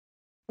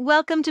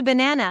Welcome to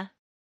Banana,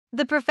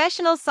 the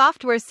professional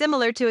software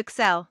similar to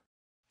Excel.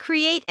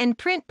 Create and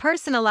print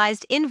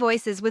personalized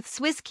invoices with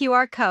Swiss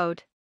QR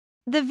code.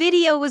 The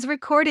video was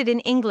recorded in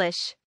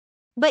English,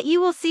 but you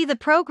will see the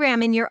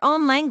program in your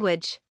own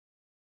language.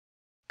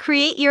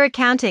 Create your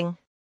accounting.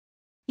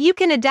 You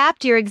can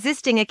adapt your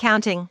existing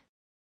accounting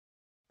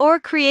or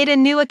create a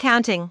new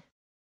accounting.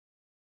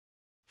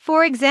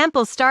 For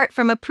example, start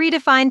from a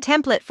predefined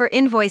template for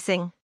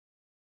invoicing.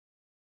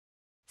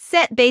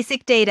 Set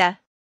basic data.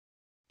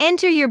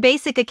 Enter your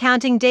basic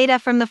accounting data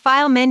from the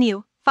File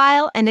menu,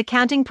 File and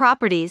Accounting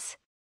Properties.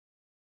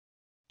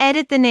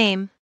 Edit the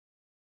name.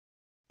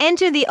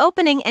 Enter the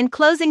opening and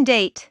closing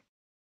date.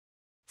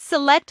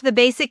 Select the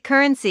basic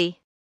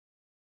currency.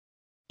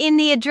 In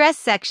the Address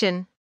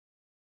section,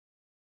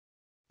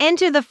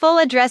 enter the full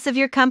address of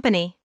your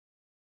company.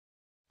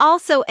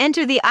 Also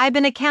enter the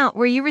IBAN account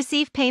where you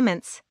receive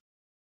payments.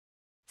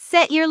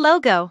 Set your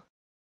logo.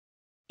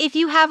 If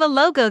you have a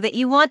logo that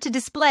you want to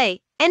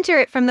display, enter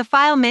it from the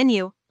File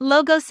menu,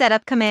 Logo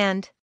Setup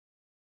command.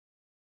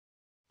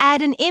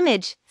 Add an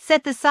image,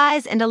 set the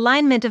size and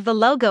alignment of the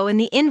logo in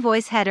the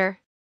invoice header.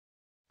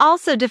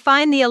 Also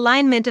define the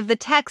alignment of the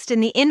text in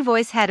the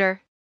invoice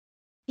header.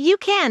 You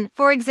can,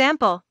 for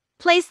example,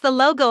 place the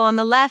logo on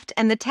the left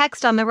and the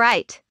text on the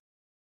right.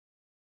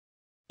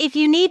 If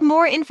you need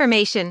more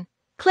information,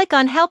 click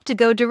on Help to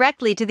go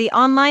directly to the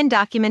online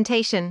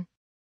documentation.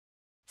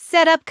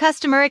 Set up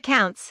customer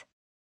accounts.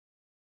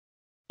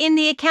 In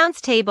the Accounts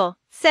table,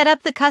 set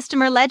up the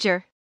customer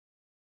ledger.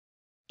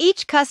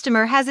 Each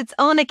customer has its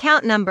own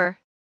account number.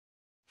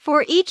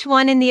 For each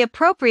one in the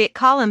appropriate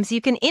columns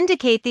you can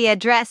indicate the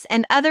address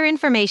and other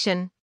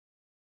information.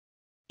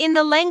 In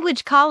the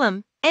Language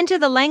column, enter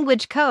the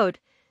language code,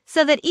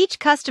 so that each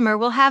customer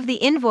will have the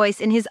invoice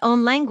in his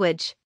own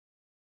language.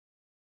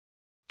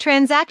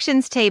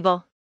 Transactions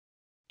table.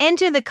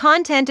 Enter the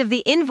content of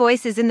the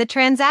invoices in the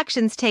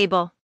Transactions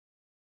table.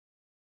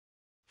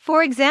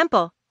 For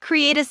example,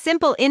 create a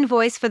simple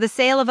invoice for the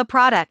sale of a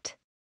product.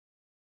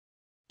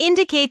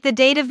 Indicate the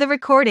date of the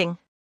recording,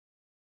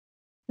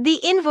 the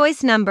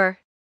invoice number,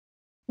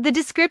 the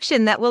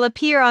description that will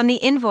appear on the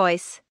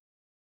invoice.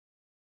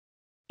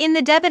 In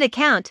the debit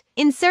account,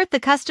 insert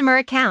the customer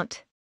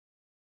account.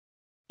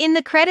 In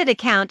the credit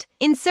account,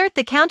 insert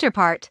the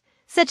counterpart,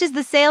 such as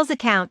the sales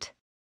account.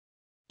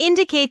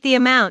 Indicate the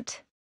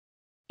amount.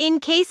 In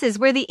cases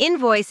where the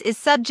invoice is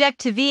subject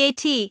to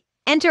VAT,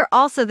 enter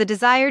also the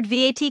desired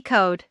VAT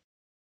code.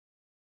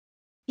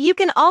 You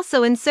can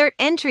also insert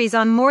entries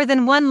on more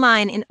than one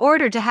line in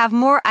order to have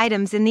more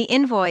items in the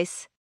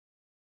invoice.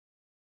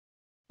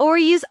 Or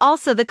use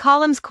also the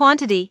columns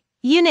quantity,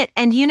 unit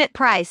and unit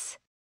price.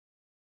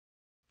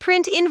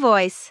 Print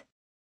invoice.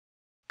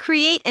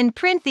 Create and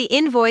print the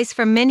invoice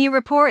from menu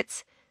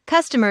reports,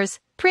 customers,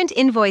 print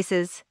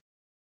invoices.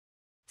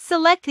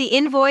 Select the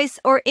invoice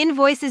or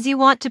invoices you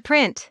want to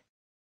print.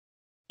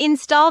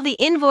 Install the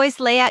invoice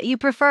layout you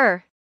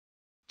prefer.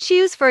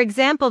 Choose, for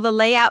example, the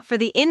layout for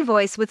the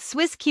invoice with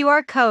Swiss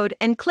QR code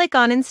and click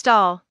on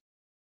Install.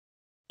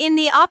 In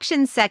the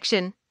Options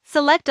section,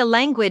 select a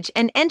language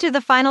and enter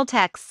the final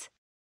text.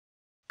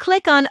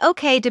 Click on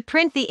OK to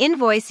print the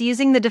invoice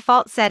using the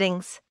default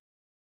settings.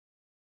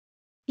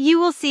 You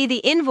will see the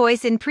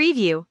invoice in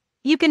preview.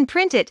 You can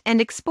print it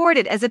and export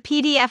it as a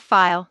PDF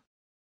file.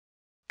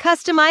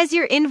 Customize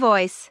your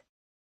invoice.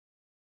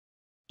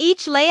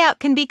 Each layout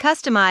can be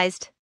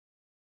customized.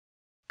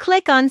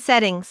 Click on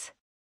Settings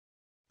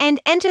and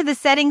enter the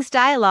Settings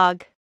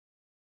dialog.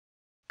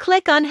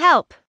 Click on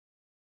Help.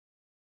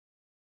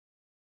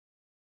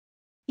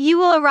 You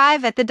will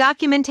arrive at the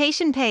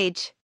documentation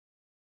page.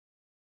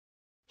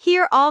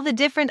 Here all the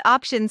different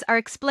options are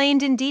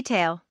explained in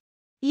detail.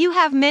 You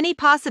have many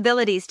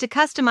possibilities to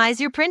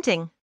customize your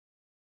printing.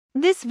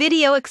 This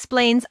video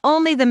explains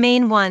only the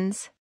main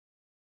ones.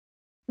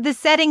 The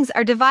settings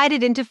are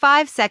divided into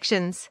 5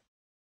 sections.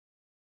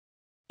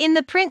 In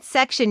the Print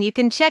section you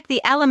can check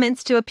the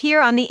elements to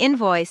appear on the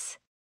invoice.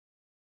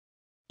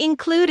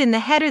 Include in the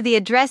header the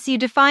address you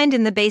defined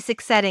in the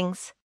basic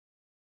settings.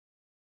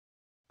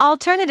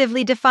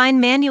 Alternatively, define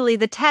manually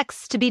the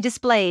texts to be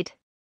displayed.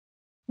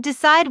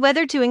 Decide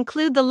whether to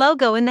include the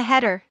logo in the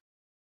header.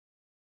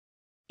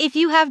 If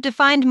you have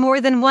defined more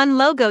than one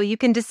logo, you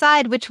can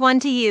decide which one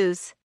to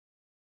use.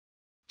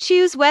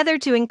 Choose whether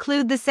to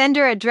include the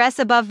sender address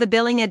above the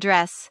billing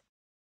address.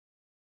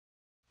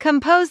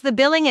 Compose the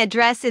billing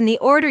address in the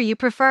order you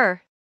prefer.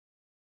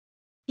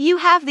 You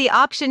have the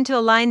option to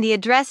align the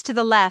address to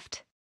the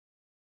left.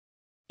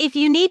 If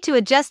you need to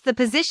adjust the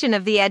position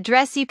of the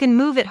address, you can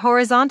move it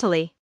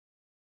horizontally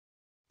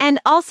and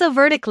also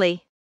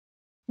vertically.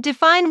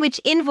 Define which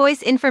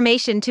invoice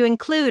information to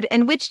include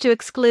and which to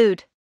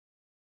exclude.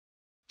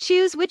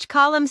 Choose which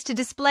columns to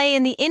display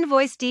in the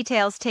invoice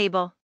details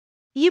table.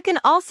 You can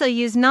also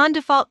use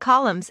non-default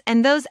columns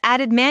and those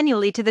added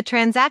manually to the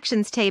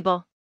transactions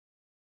table.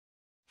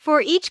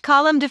 For each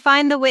column,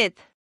 define the width,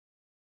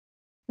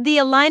 the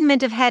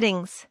alignment of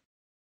headings,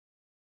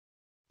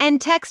 and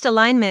text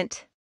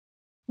alignment.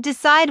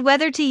 Decide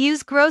whether to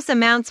use gross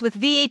amounts with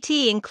VAT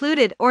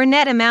included or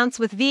net amounts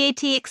with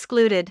VAT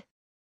excluded.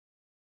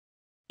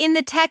 In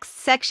the text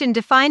section,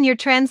 define your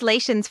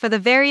translations for the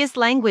various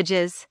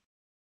languages.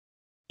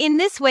 In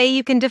this way,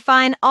 you can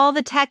define all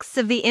the texts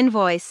of the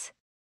invoice.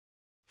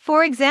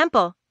 For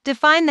example,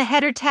 define the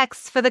header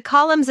texts for the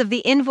columns of the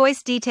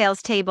invoice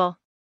details table.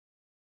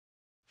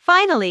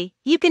 Finally,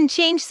 you can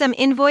change some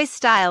invoice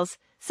styles,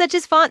 such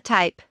as font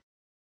type,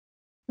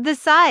 the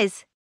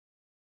size,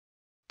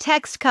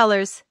 text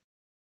colors,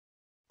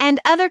 and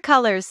other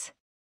colors.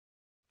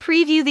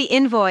 Preview the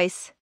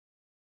invoice.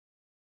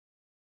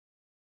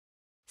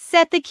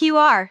 Set the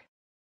QR.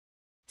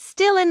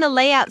 Still in the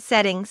layout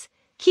settings,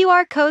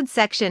 QR code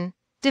section,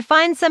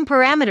 define some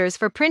parameters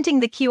for printing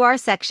the QR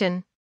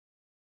section.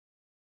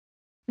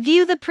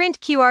 View the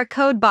Print QR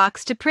code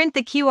box to print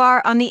the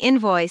QR on the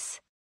invoice.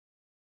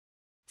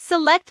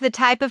 Select the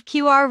type of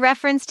QR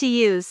reference to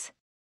use.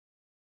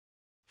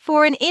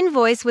 For an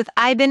invoice with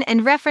IBAN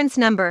and reference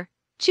number,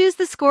 choose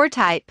the score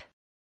type.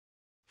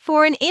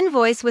 For an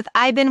invoice with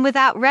IBAN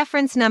without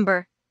reference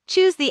number,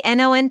 choose the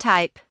NON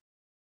type.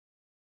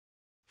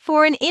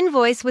 For an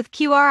invoice with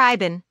QR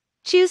IBAN,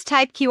 choose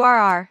type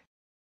QRR.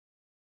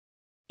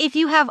 If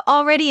you have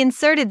already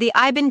inserted the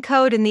IBAN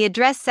code in the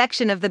address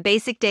section of the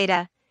basic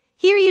data,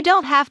 here you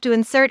don't have to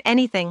insert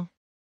anything.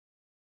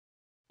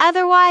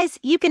 Otherwise,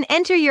 you can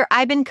enter your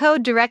IBAN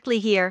code directly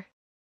here.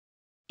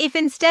 If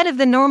instead of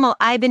the normal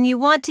IBAN you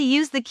want to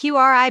use the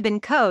QR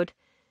IBAN code,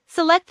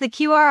 select the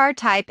QRR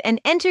type and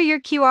enter your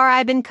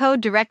QR IBAN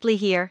code directly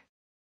here.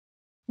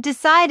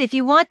 Decide if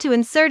you want to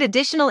insert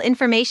additional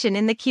information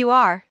in the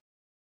QR.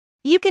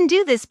 You can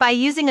do this by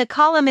using a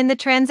column in the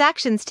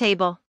transactions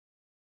table.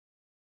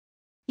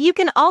 You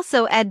can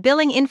also add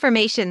billing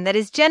information that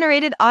is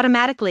generated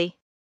automatically.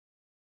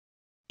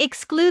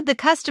 Exclude the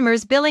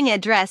customer's billing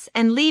address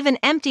and leave an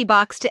empty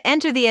box to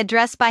enter the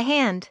address by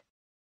hand.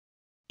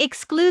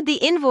 Exclude the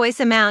invoice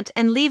amount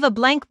and leave a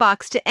blank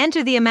box to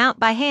enter the amount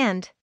by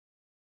hand.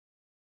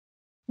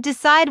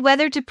 Decide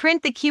whether to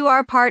print the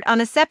QR part on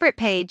a separate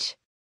page.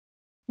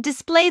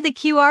 Display the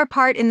QR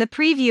part in the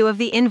preview of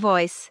the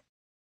invoice.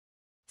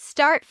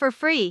 Start for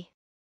free.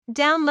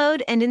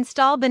 Download and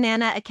install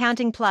Banana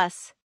Accounting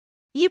Plus.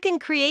 You can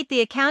create the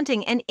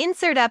accounting and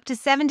insert up to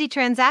 70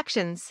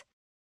 transactions.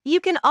 You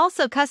can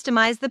also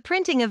customize the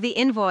printing of the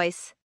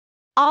invoice.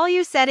 All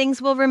your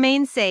settings will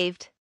remain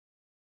saved.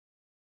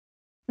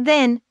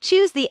 Then,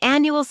 choose the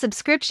annual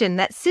subscription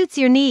that suits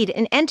your need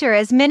and enter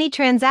as many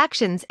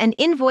transactions and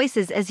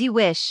invoices as you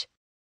wish.